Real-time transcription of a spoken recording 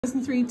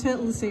2003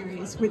 Turtles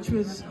series, which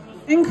was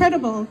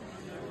incredible.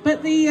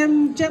 But the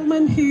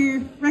gentleman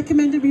who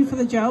recommended me for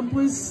the job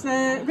was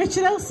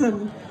Richard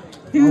Elson,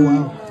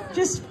 who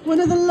just one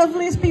of the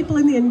loveliest people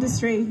in the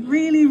industry.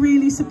 Really,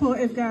 really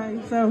supportive guy.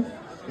 So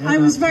yeah, I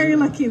was very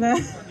lucky there.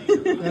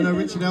 Yeah, no,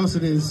 Richard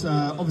Elson is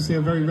obviously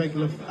a very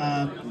regular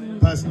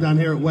person down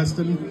here at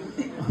Western.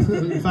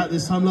 In fact,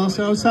 this time last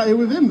year I was sat here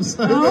with him.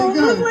 So there you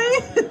go.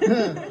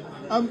 Lovely.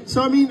 Yeah.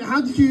 So I mean,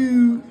 how did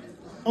you?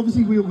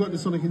 Obviously, we all got to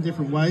Sonic in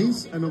different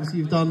ways, and obviously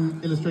you've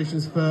done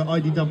illustrations for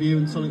IDW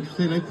and Sonic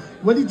Bristol.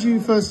 Where did you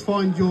first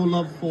find your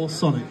love for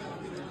Sonic?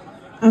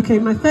 Okay,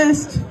 my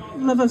first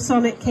love of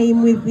Sonic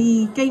came with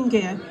the Game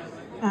Gear.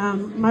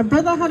 My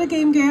brother had a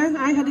Game Gear,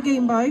 I had a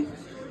Game Boy,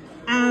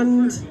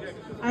 and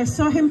I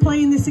saw him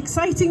playing this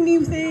exciting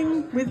new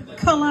thing with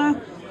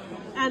colour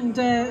and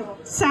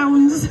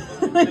sounds.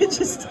 I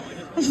just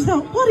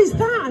thought, what is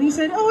that? And he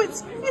said, oh,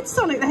 it's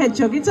Sonic the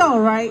Hedgehog, it's all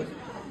right.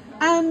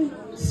 And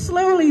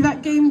slowly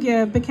that Game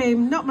Gear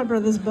became not my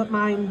brother's but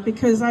mine,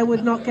 because I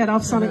would not get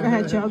off Sonic the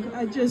Hedgehog.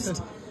 I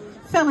just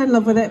fell in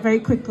love with it very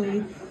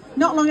quickly.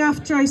 Not long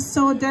after, I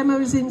saw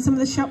demos in some of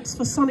the shops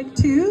for Sonic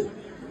 2,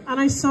 and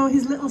I saw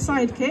his little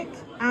sidekick,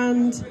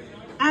 and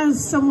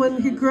as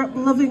someone who grew up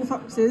loving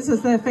foxes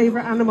as their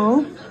favourite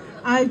animal,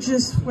 I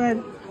just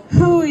went,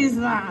 who is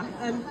that?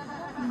 And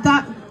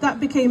that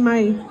became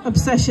my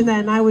obsession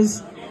then. I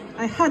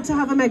had to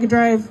have a Mega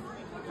Drive,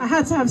 I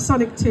had to have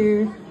Sonic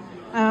 2.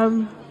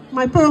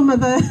 My poor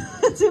mother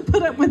had to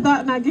put up with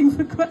that nagging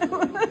for quite a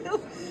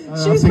while.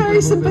 She was very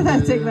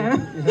sympathetic there.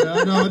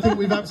 Yeah, no, I think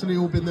we've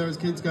absolutely all been there as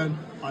kids going,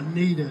 I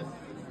need it.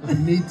 I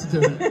need to do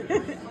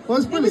it.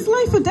 Well, it was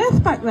life or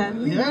death back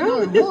then. Yeah,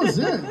 no, it was,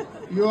 yeah.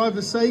 You were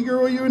either Sega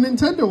or you were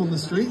Nintendo on the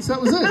streets, that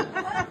was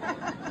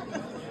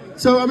it.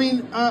 So, I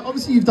mean,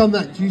 obviously you've done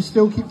that. Do you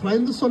still keep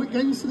playing the Sonic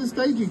games to this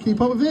day? Do you keep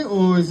up with it,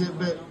 or is it a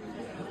bit...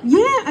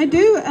 Yeah, I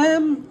do.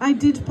 I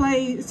did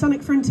play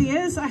Sonic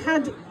Frontiers. I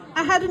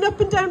had an up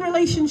and down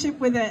relationship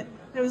with it.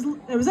 There was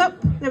up,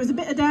 there was a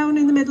bit of down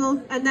in the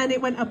middle, and then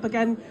it went up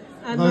again.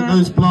 And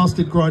those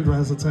blasted grind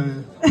rails, I tell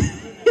you.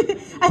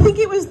 I think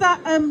it was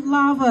that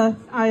lava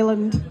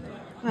island.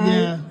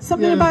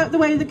 Something about the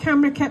way the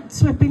camera kept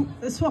swapping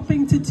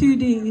to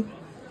 2D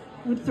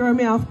would throw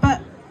me off.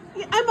 But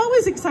I'm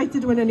always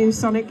excited when a new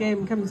Sonic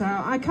game comes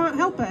out. I can't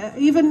help it.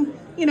 Even,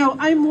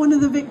 I'm one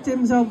of the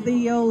victims of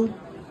the old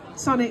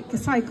Sonic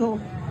cycle.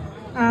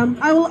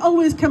 I will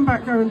always come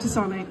back around to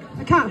Sonic.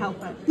 I can't help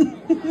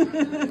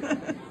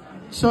it.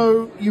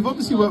 So, you've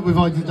obviously worked with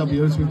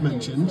IDW, as we've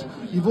mentioned.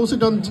 You've also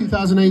done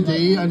 2000 AD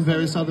and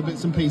various other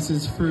bits and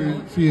pieces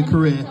through your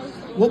career.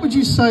 What would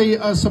you say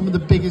are some of the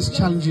biggest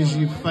challenges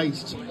you've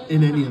faced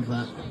in any of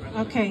that?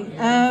 Okay,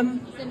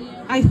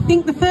 I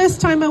think the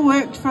first time I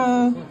worked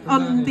on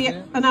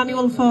an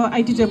annual for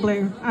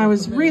IDW, I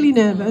was really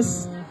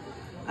nervous,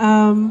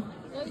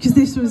 because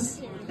this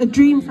was a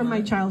dream from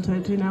my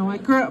childhood. I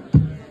grew up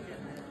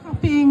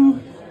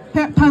copying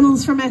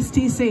panels from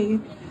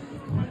STC.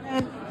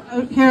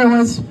 Here I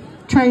was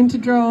trying to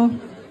draw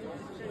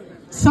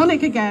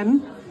Sonic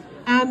again,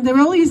 and there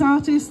are all these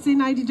artists in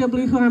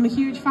IDW who I'm a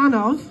huge fan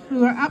of,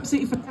 who are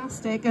absolutely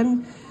fantastic,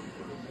 and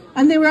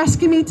they were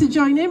asking me to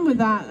join in with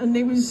that, and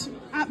it was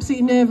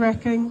absolutely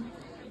nerve-wracking.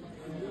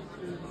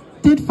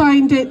 Did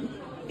find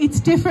it's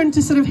different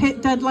to sort of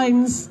hit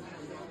deadlines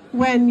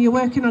when you're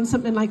working on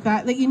something like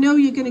that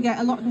you're going to get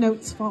a lot of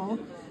notes for.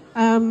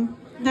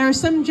 There are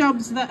some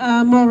jobs that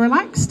are more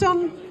relaxed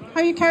on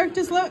how your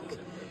characters look.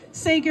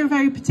 Sega are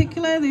very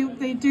particular,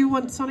 they do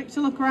want Sonic to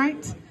look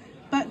right,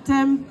 but at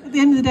the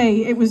end of the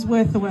day, it was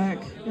worth the work.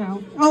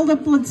 All the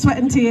blood, sweat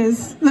and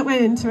tears that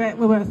went into it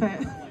were worth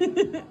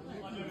it.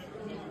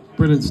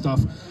 Brilliant stuff.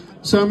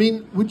 So, I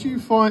mean,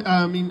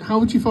 how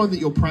would you find that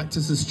your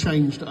practice has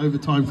changed over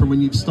time from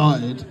when you've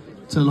started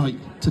to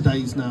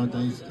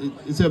nowadays?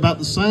 Is it about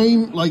the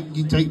same? Like,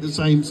 you take the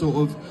same sort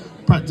of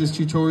practice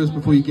tutorials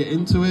before you get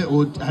into it,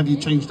 or have you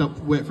changed up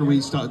from where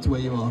you started to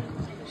where you are?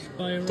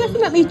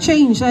 Definitely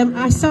changed.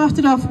 I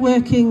started off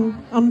working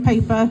on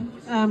paper,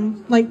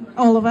 like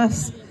all of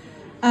us,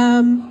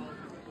 and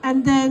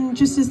then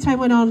just as time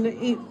went on,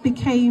 it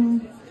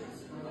became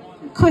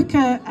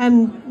quicker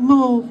and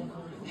more,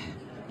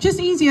 just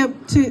easier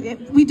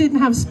we didn't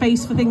have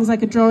space for things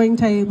like a drawing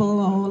table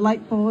or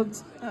light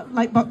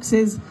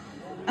boxes,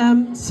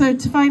 so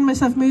to find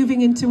myself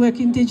moving into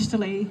working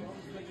digitally,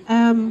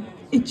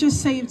 it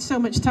just saved so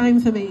much time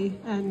for me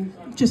and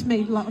just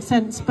made a lot of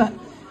sense. But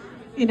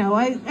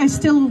I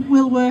still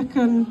will work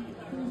on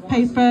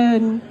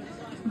paper,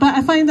 but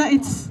I find that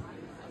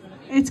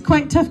it's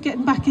quite tough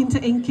getting back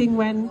into inking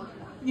when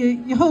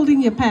you're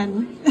holding your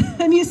pen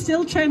and you're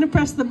still trying to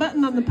press the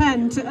button on the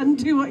pen to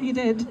undo what you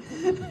did.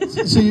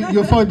 So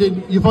you're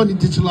finding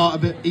digital art a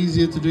bit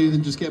easier to do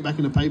than just get back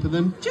into paper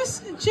then?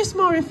 Just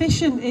more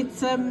efficient.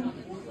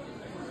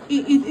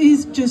 It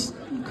is just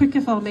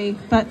quicker for me,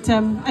 but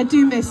I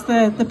do miss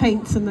the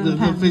paints and the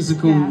pens. The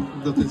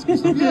physical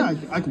stuff. Yeah,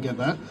 I can get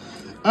that.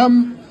 I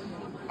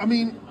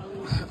mean,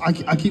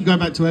 I keep going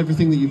back to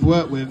everything that you've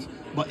worked with.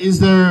 But is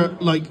there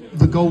like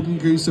the golden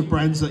goose of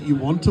brands that you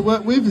want to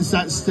work with? Is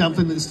that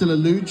something that still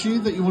eludes you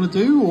that you want to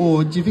do,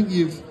 or do you think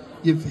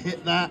you've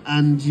hit that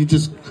and you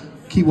just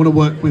want to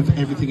work with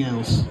everything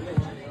else?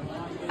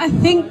 I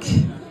think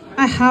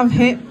I have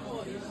hit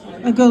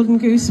a golden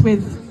goose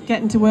with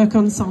getting to work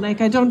on Sonic.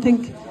 I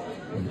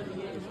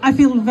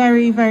feel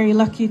very, very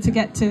lucky to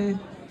get to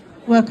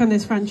work on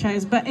this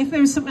franchise. But if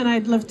there was something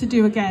I'd love to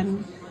do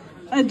again,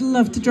 I'd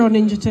love to draw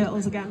Ninja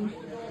Turtles again.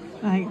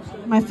 Like,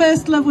 my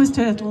first love was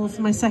Turtles,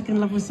 my second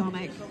love was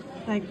Sonic.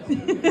 Like,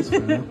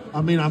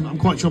 I mean, I'm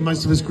quite sure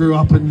most of us grew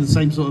up in the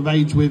same sort of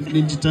age with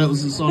Ninja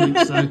Turtles and Sonic,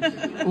 so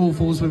all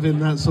falls within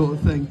that sort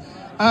of thing.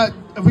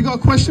 Have we got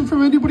a question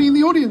from anybody in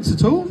the audience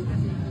at all?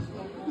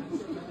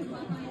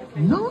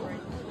 No?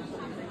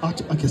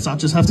 I guess I'll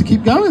just have to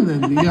keep going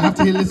then. You have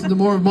to listen to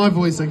more of my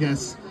voice, I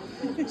guess.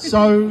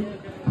 So,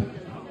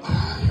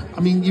 I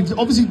mean, you've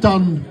obviously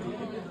done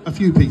a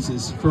few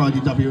pieces for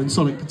IDW and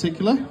Sonic in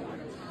particular.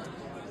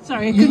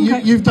 Sorry,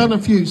 you've done a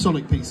few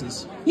Sonic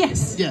pieces.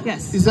 Yes. Yeah.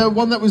 Yes. Is there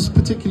one that was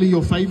particularly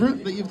your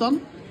favourite that you've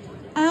done?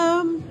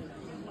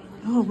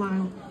 Oh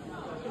wow.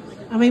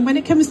 I mean, when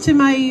it comes to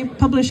my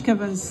published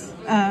covers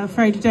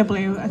for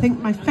IDW, I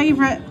think my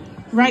favourite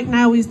right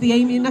now is the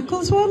Amy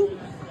Knuckles one.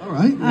 All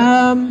right.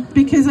 Yeah.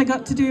 Because I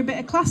got to do a bit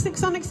of classic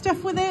Sonic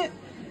stuff with it,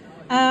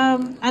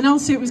 and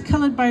also it was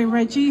coloured by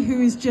Reggie,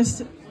 who is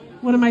just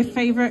one of my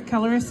favourite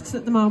colourists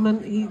at the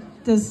moment.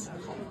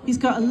 He's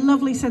got a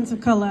lovely sense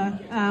of colour.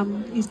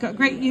 He's got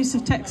great use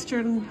of texture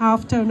and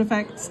half-tone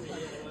effects.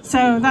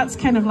 So that's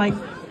kind of like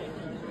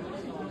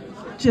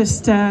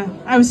just...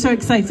 I was so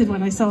excited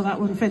when I saw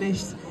that one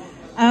finished.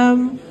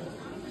 And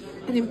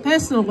in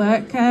personal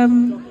work,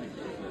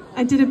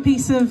 I did a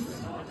piece of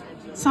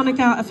Sonic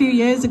art a few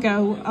years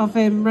ago of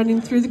him running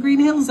through the Green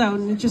Hill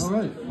Zone. And just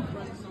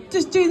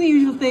doing the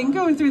usual thing,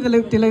 going through the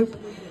loop-de-loop.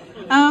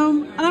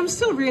 And I'm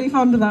still really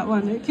fond of that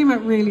one. It came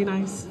out really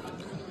nice.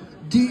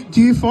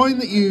 Do you find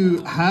that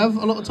you have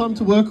a lot of time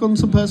to work on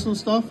some personal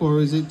stuff,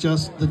 or is it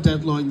just the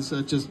deadlines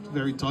are just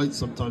very tight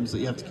sometimes that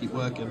you have to keep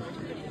working?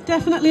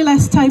 Definitely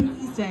less time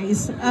these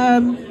days.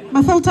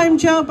 My full-time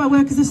job, I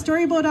work as a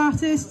storyboard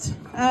artist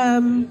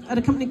at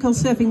a company called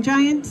Surfing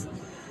Giant.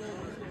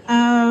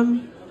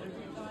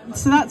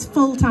 So that's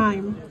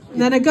full-time.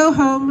 Then I go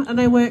home and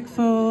I work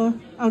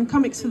on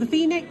comics for the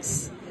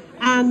Phoenix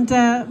and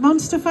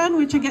Monster Fun,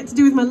 which I get to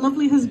do with my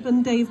lovely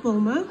husband, Dave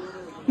Bulmer,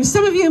 who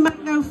some of you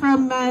might know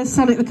from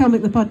Sonic the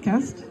Comic, the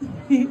podcast.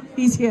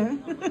 He's here.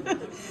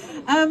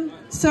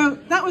 So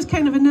that was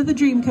kind of another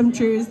dream come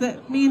true, is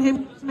that me and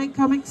him make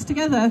comics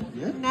together.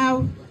 Yeah.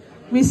 Now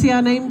we see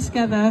our name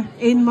together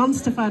in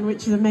Monster Fan,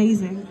 which is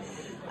amazing.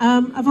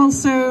 I've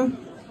also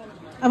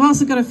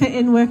got to fit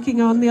in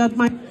working on the Odd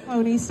My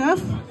Pony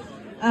stuff.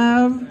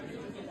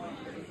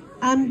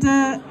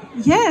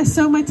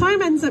 So my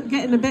time ends up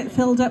getting a bit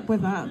filled up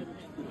with that.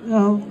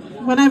 Well,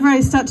 whenever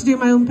I start to do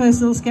my own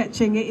personal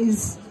sketching, it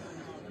is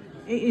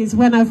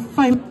when I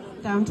find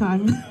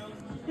downtime.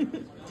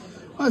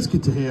 Well, that's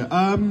good to hear.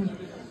 I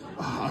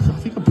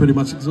think I'm pretty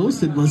much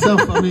exhausted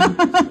myself. I mean,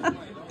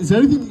 is there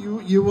anything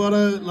that you want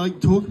to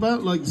talk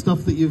about, like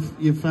stuff that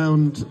you've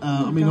found?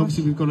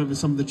 Obviously we've gone over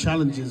some of the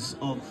challenges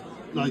of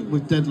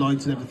with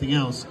deadlines and everything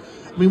else.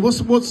 I mean,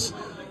 what's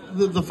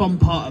the fun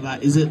part of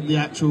that? Is it the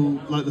actual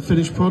the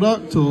finished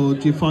product, or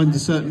do you find a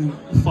certain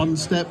fun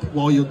step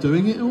while you're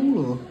doing it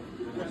all? Or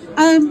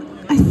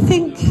I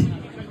think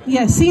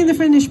seeing the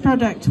finished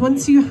product,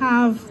 once you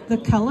have the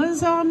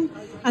colours on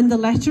and the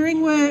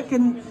lettering work,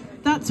 and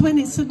that's when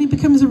it suddenly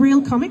becomes a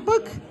real comic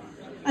book,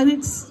 and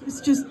it's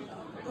just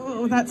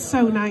that's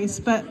so nice.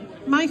 But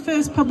my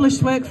first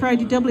published work for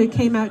IDW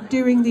came out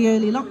during the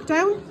early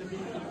lockdown,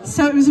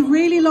 so it was a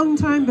really long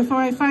time before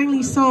I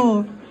finally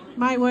saw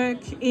my work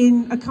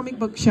in a comic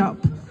book shop.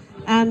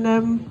 And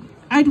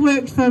I'd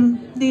worked for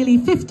nearly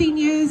 15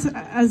 years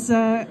as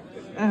a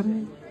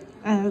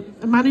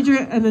manager,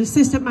 an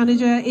assistant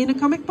manager in a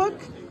comic book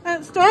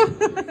store.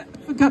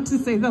 Forgot to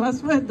say the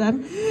last word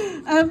then.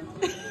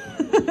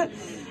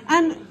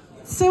 And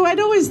so I'd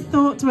always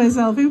thought to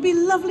myself, it would be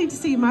lovely to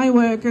see my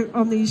work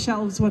on these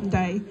shelves one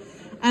day.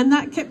 And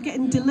that kept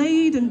getting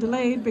delayed and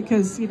delayed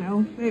because,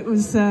 it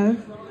was a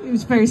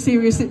very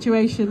serious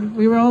situation.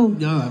 We were all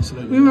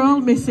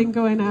missing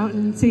going out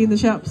and seeing the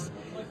shops.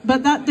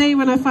 But that day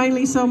when I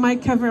finally saw my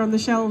cover on the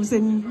shelves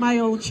in my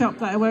old shop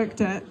that I worked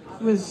at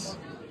was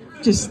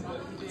just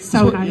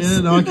so nice.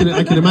 Yeah, no, I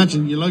can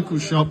imagine your local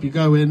shop. You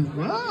go in,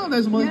 wow,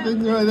 there's my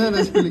thing right there.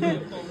 That's really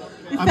good.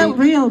 It felt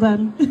real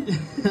then.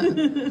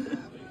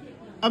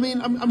 I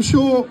mean, I'm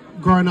sure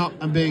growing up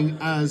and being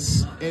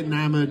as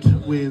enamoured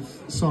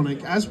with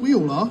Sonic as we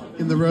all are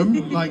in the room,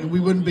 we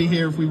wouldn't be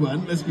here if we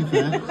weren't, let's be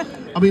fair.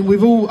 I mean,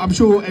 I'm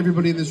sure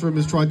everybody in this room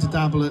has tried to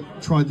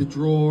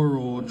draw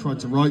or tried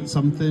to write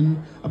something.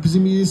 I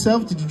presume you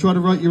yourself, did you try to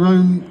write your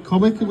own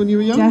comic when you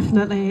were young?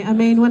 Definitely. I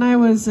mean, when I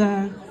was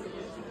little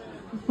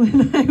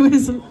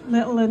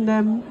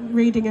and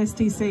reading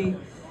STC,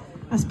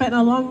 I spent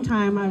a long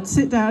time, I would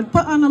sit down, I'd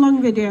put on a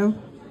long video,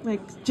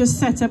 just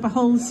set up a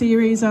whole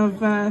series of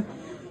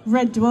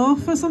Red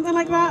Dwarf or something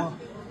like that.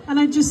 And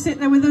I'd just sit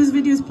there with those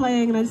videos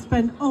playing, and I'd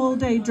spend all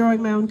day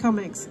drawing my own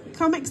comics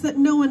that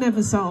no one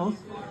ever saw.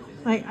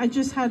 Like, I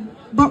just had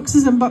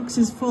boxes and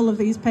boxes full of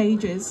these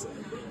pages.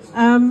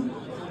 And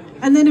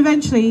then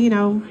eventually, you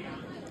know,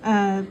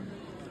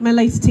 my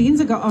later teens,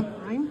 I got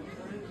online,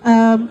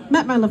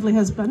 met my lovely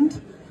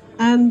husband,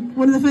 and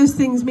one of the first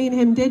things me and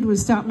him did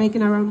was start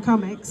making our own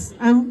comics.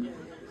 And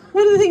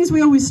one of the things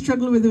we always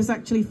struggled with was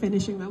actually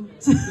finishing them.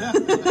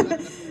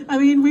 I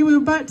mean, we were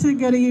about to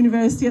go to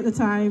university at the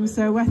time,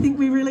 so I think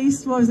we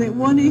released, what was it,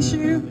 1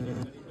 issue?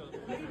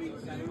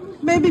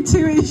 Maybe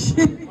 2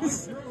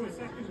 issues.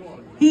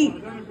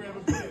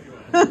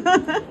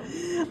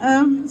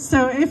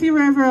 So if you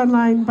were ever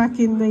online back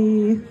in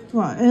the,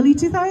 early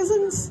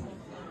 2000s?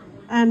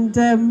 And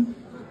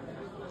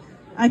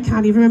I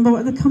can't even remember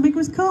what the comic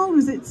was called.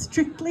 Was it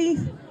Strictly?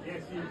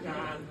 Yes, you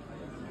can.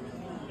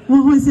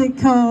 What was it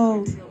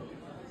called?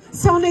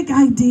 Sonic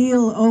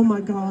Ideal. Oh my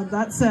God,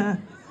 that's a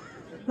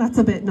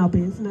bit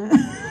knobby, isn't it?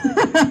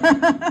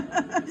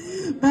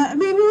 But I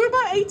mean, we were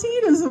about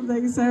 18 or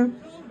something, so.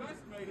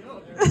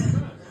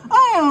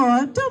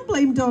 Oh, don't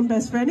blame Dawn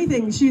Best for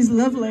anything. She's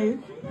lovely.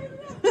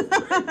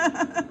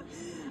 But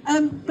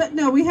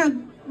no, we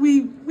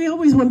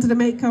always wanted to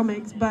make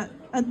comics, but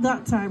at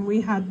that time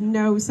we had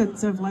no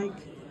sense of like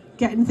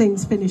getting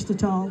things finished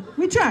at all.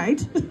 We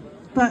tried,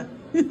 but.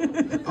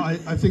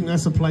 I think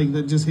that's a plague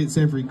that just hits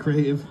every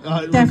creative,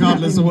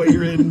 regardless of what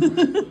you're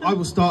in. I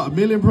will start a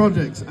million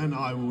projects and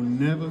I will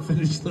never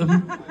finish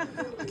them.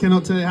 I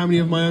cannot tell you how many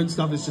of my own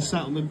stuff is just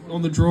sat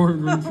on the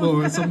drawing room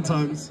floor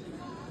sometimes.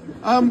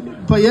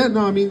 But yeah,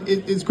 no, I mean,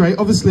 it's great.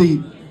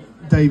 Obviously,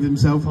 Dave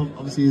himself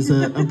obviously is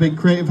a big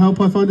creative help,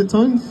 I find at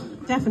times.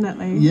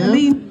 Definitely. Yeah. I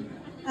mean,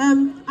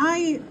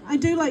 I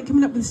do like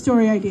coming up with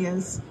story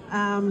ideas.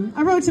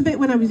 I wrote a bit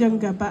when I was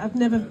younger, but I've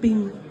never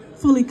been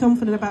fully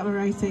confident about my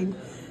writing.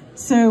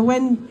 So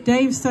when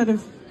Dave sort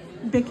of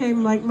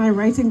became like my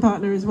writing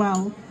partner as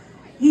well,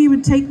 he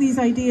would take these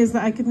ideas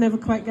that I could never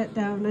quite get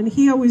down, and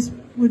he always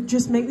would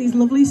just make these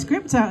lovely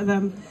scripts out of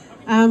them.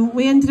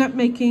 We ended up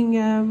making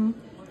a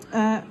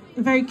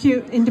very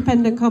cute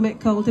independent comic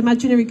called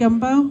Imaginary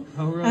Gumbo.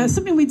 Oh, right.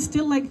 Something we'd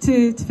still like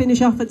to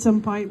finish off at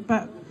some point,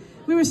 but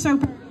we were so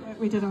proud of the work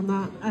we did on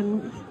that.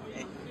 And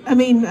I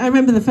mean, I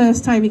remember the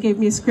first time he gave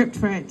me a script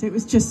for it. It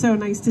was just so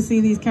nice to see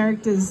these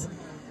characters,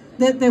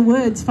 their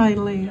words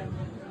finally,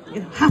 you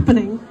know,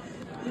 happening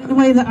in a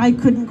way that I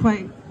couldn't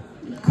quite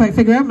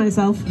figure out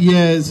myself.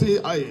 Yeah, it's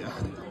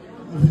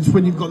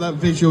when you've got that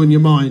visual in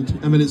your mind,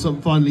 I mean, it's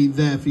finally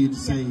there for you to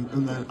see,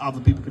 and then other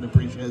people can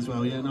appreciate as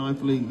well. Yeah, no, I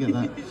fully get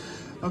that.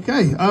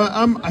 Okay,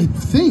 I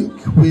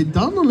think we're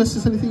done, unless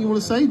there's anything you want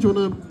to say. Do you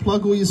want to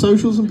plug all your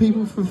socials and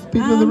people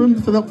in the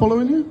room for that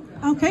following you?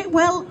 Okay,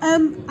 well,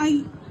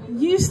 I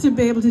used to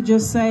be able to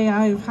just say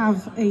I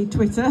have a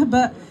Twitter,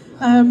 but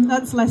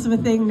that's less of a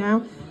thing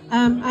now.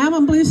 I am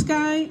on Blue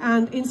Sky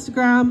and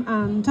Instagram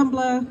and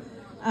Tumblr.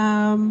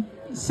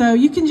 So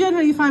you can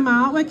generally find my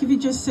artwork if you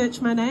just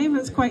search my name.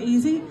 That's quite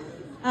easy.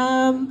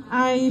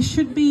 I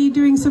should be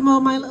doing some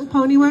more My Little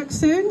Pony work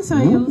soon, so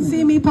you'll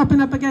see me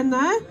popping up again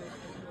there.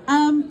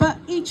 But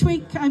each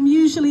week I'm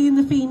usually in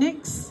the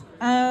Phoenix.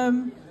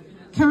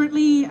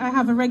 Currently I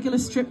have a regular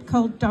strip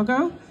called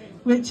Doggo,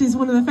 which is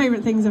one of the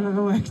favourite things I've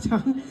ever worked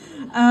on.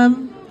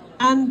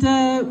 And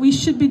we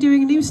should be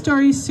doing a new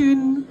story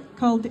soon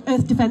called the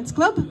Earth Defence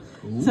Club.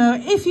 Ooh. So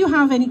if you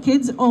have any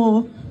kids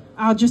or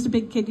are just a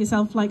big kid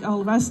yourself like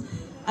all of us,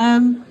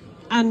 and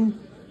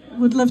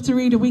would love to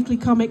read a weekly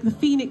comic, The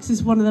Phoenix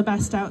is one of the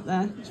best out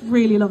there. It's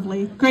really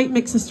lovely. Great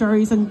mix of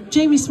stories, and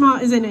Jamie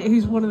Smart is in it,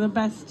 who's one of the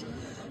best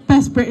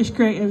British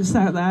creatives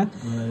out there.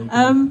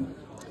 Right.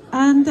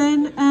 And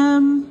then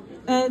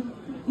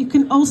you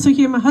can also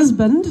hear my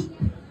husband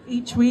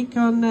each week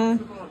on...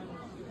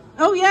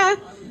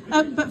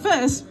 but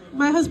first,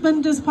 my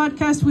husband does a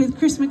podcast with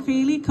Chris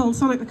McFeely called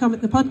Sonic the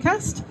Comic the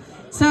Podcast.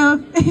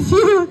 So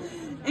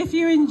if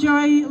you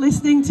enjoy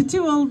listening to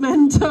two old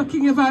men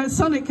talking about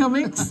Sonic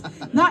comics,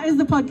 that is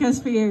the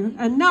podcast for you.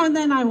 And now and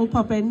then I will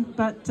pop in,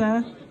 but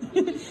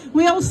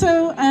we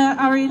also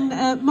are in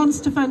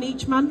Monster Fun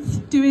each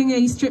month doing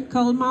a strip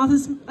called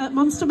Martha's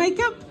Monster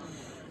Makeup,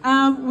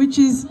 which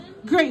is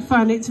great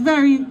fun. It's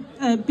very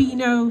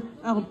Beano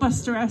or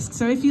Buster-esque,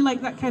 so if you like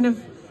that kind of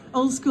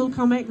old school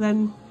comic,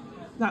 then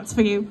that's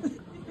for you.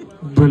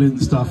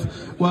 Brilliant stuff.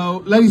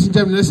 Well, ladies and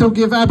gentlemen, let's all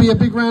give Abby a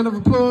big round of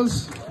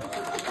applause.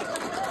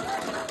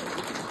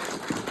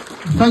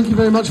 Thank you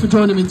very much for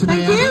joining me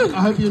today. Thank you.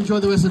 I hope you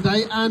enjoy the rest of the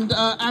day. And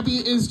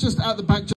Abby is just at the back.